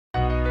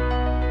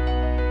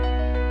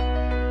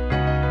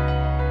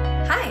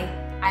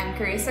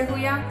Carissa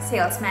Huyang,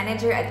 Sales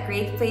Manager at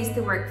Great Place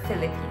to Work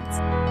Philippines.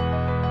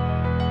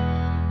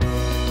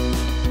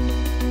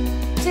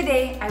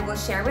 Today, I will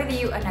share with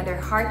you another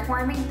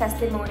heartwarming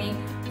testimony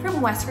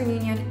from Western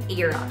Union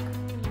AROC.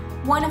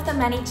 One of the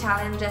many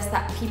challenges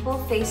that people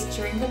faced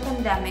during the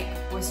pandemic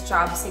was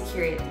job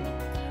security.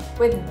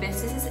 With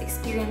businesses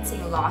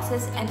experiencing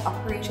losses and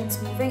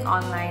operations moving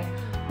online,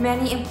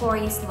 many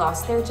employees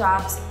lost their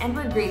jobs and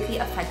were greatly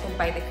affected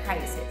by the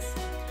crisis.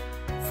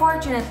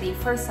 Fortunately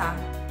for some,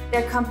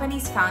 their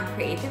companies found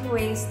creative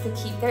ways to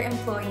keep their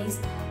employees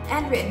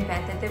and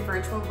reinvented the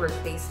virtual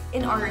workplace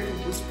in order to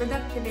boost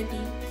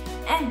productivity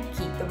and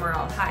keep the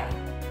morale high.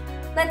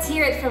 Let's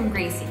hear it from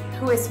Gracie,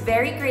 who is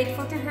very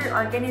grateful to her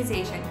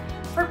organization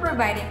for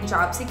providing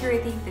job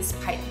security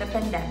despite the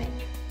pandemic.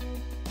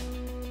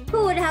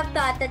 Who would have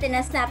thought that in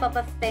a snap of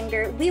a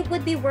finger, we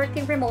would be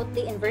working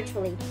remotely and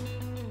virtually?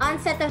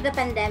 Onset of the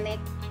pandemic,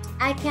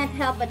 I can't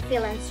help but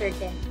feel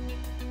uncertain.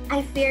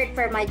 I feared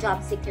for my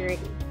job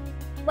security.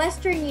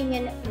 Western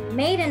Union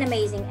made an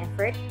amazing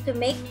effort to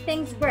make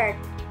things work,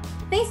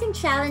 facing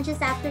challenges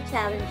after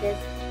challenges,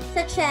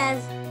 such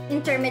as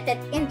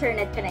intermittent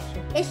internet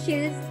connection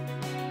issues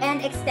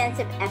and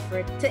extensive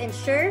effort to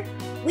ensure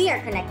we are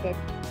connected.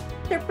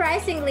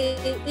 Surprisingly,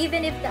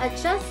 even if the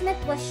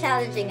adjustment was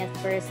challenging at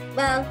first,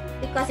 well,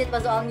 because it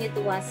was all new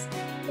to us,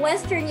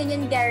 Western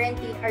Union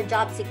guaranteed our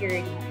job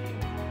security.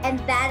 And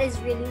that is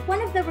really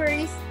one of the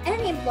worries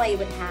any employee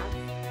would have.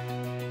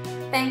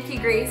 Thank you,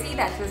 Gracie.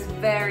 That was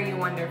very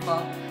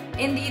wonderful.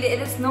 Indeed, it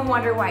is no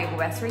wonder why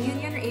Western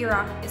Union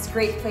AROC is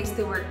Great Place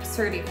to Work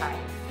certified.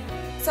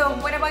 So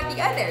what about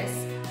the others?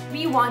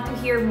 We want to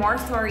hear more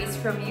stories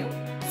from you.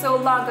 So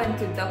log on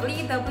to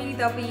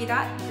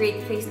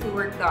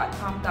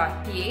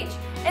www.greatplacetowork.com.ph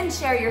and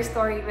share your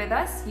story with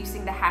us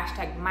using the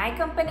hashtag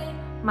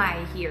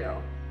 #MyCompanyMyHero.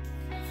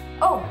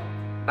 Oh,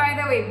 by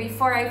the way,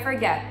 before I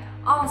forget,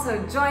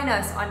 also join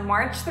us on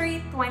March 3,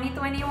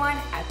 2021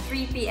 at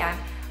 3 p.m.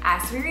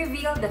 as we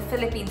reveal the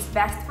Philippines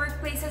Best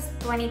Workplaces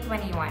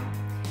 2021.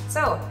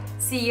 So,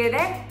 see you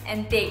there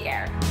and take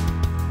care!